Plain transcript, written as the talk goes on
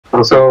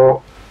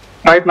So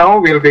right now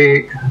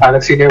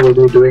Alexinho will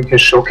be doing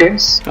his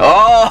showcase.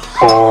 Oh!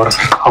 For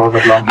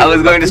however long. I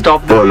was going to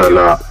stop the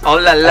video. Oh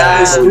la la.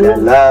 Oh la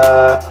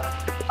la.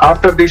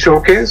 After the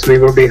showcase, we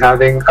will be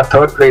having a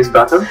third place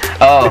battle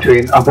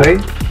between Abhay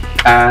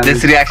and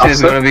this reaction Afsar,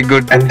 is going to be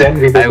good. and then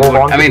we will move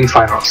on to the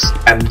finals.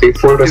 And the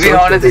full results to be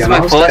honest, this is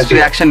my first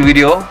reaction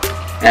video,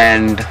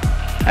 and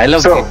I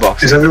love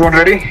beatbox. Is everyone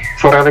ready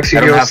for Alexinho's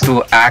I don't have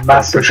to act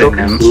massive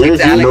showcase?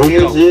 It's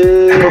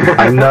Alexinho.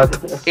 I'm not.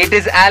 It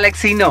is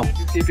Alexinho.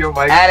 Keep your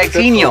mic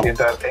Alexinho. the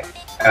entire thing.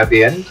 At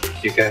the end,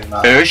 you can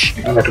Ish.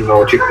 let him know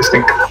what you guys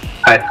think.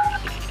 Hi.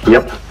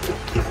 Yep.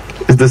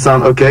 Is the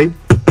sound okay?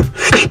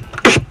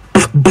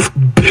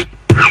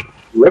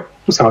 Yep.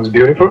 Sounds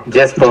beautiful.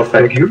 Yes, perfect.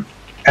 Thank you.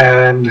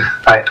 And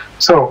hi.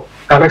 So,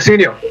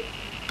 Alexinho,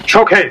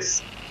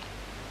 showcase.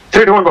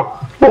 3, 2, 1, go.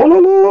 Oh, no,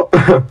 no.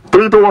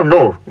 3, 2, 1,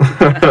 go.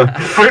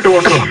 3, 2,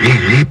 1, go.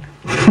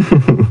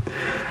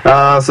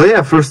 So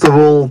yeah, first of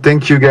all,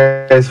 thank you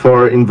guys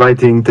for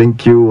inviting.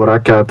 Thank you,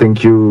 Raka.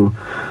 Thank you,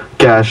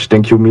 Cash.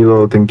 Thank you,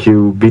 Milo. Thank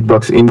you,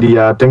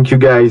 Bbxindia. Thank you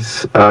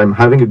guys. I'm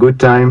having a good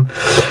time.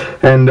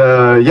 And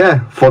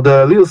yeah, for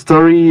the little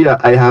story,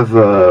 I have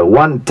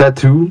one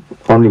tattoo,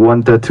 only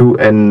one tattoo,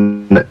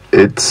 and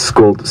it's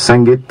called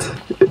Sangit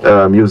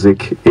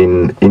music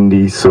in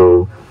Indie.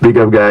 So big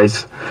up,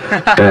 guys.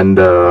 And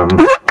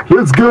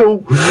let's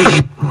go.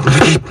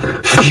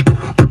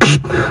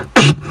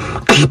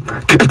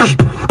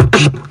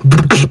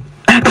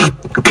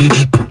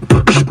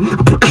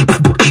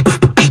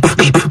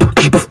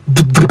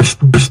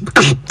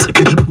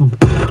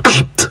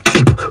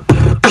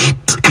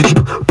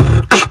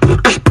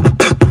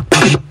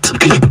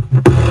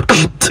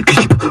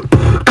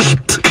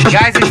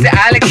 Guys, it's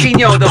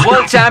Alexinho, the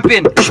world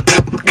champion.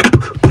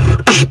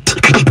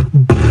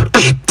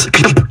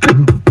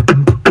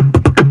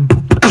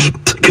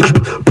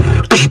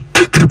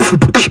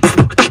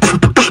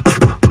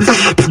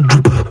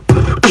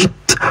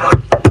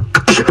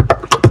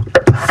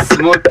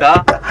 Smooth,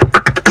 huh?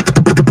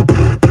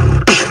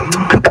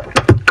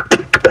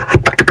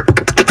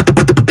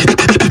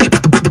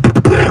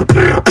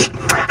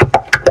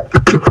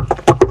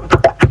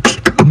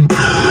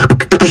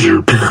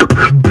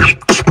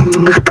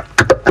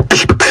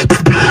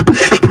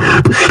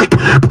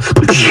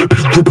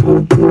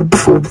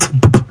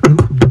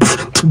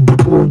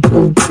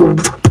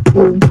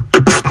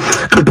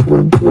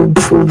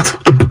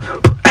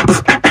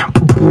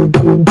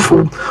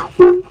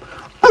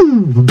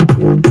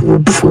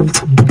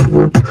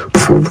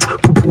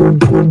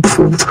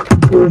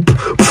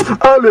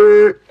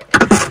 Allez.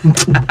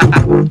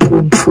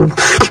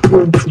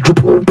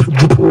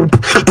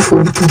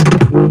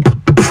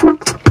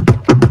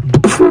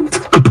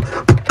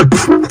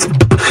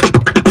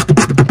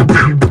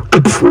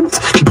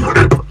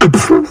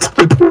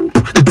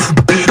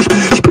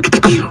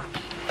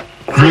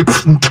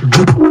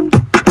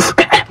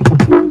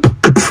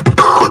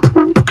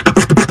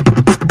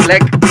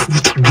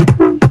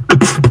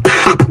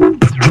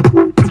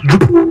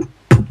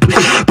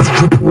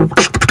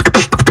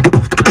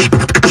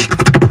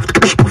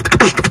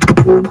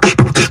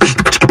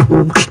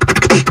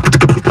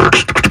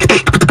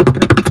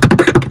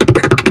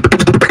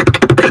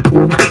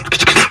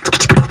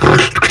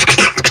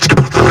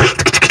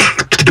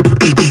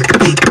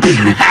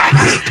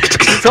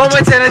 So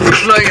much energy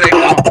flowing right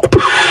now.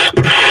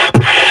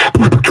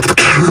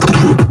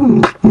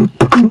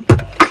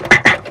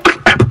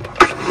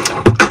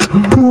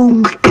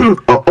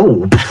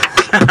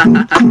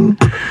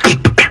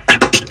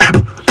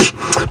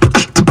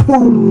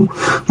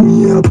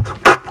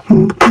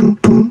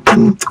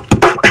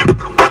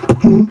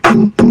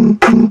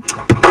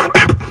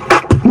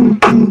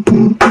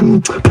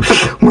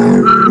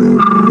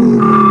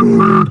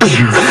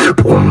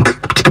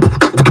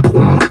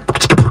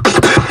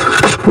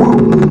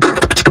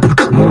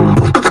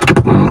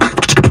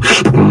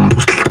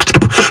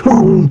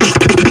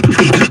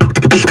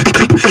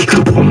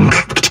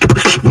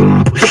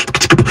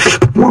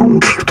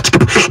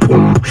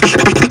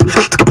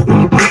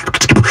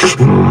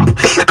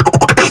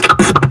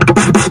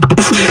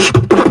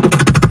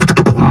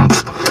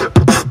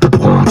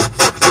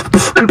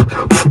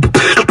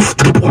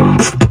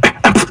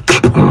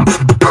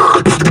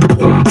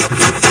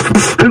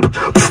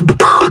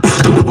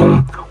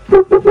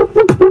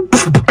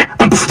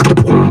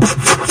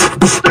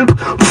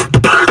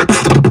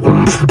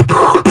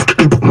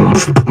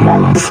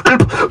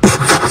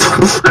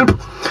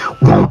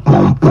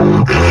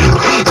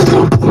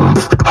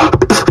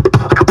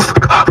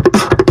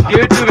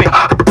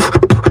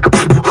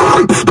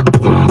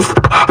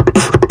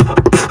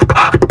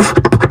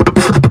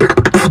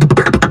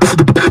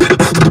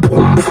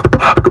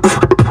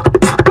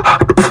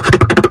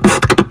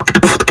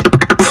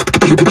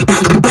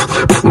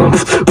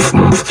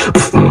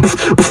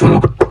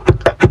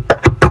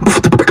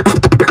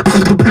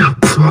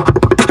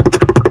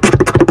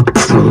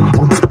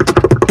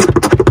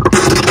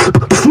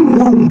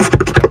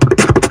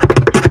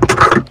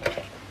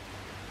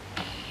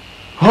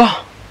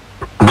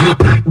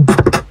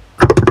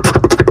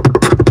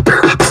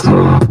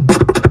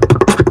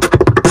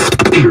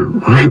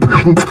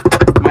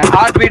 My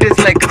heartbeat is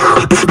like.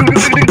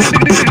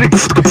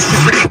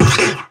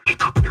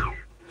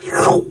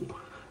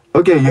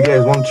 Okay, you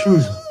guys want to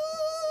choose?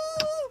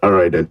 All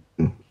right then.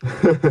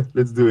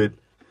 Let's do it.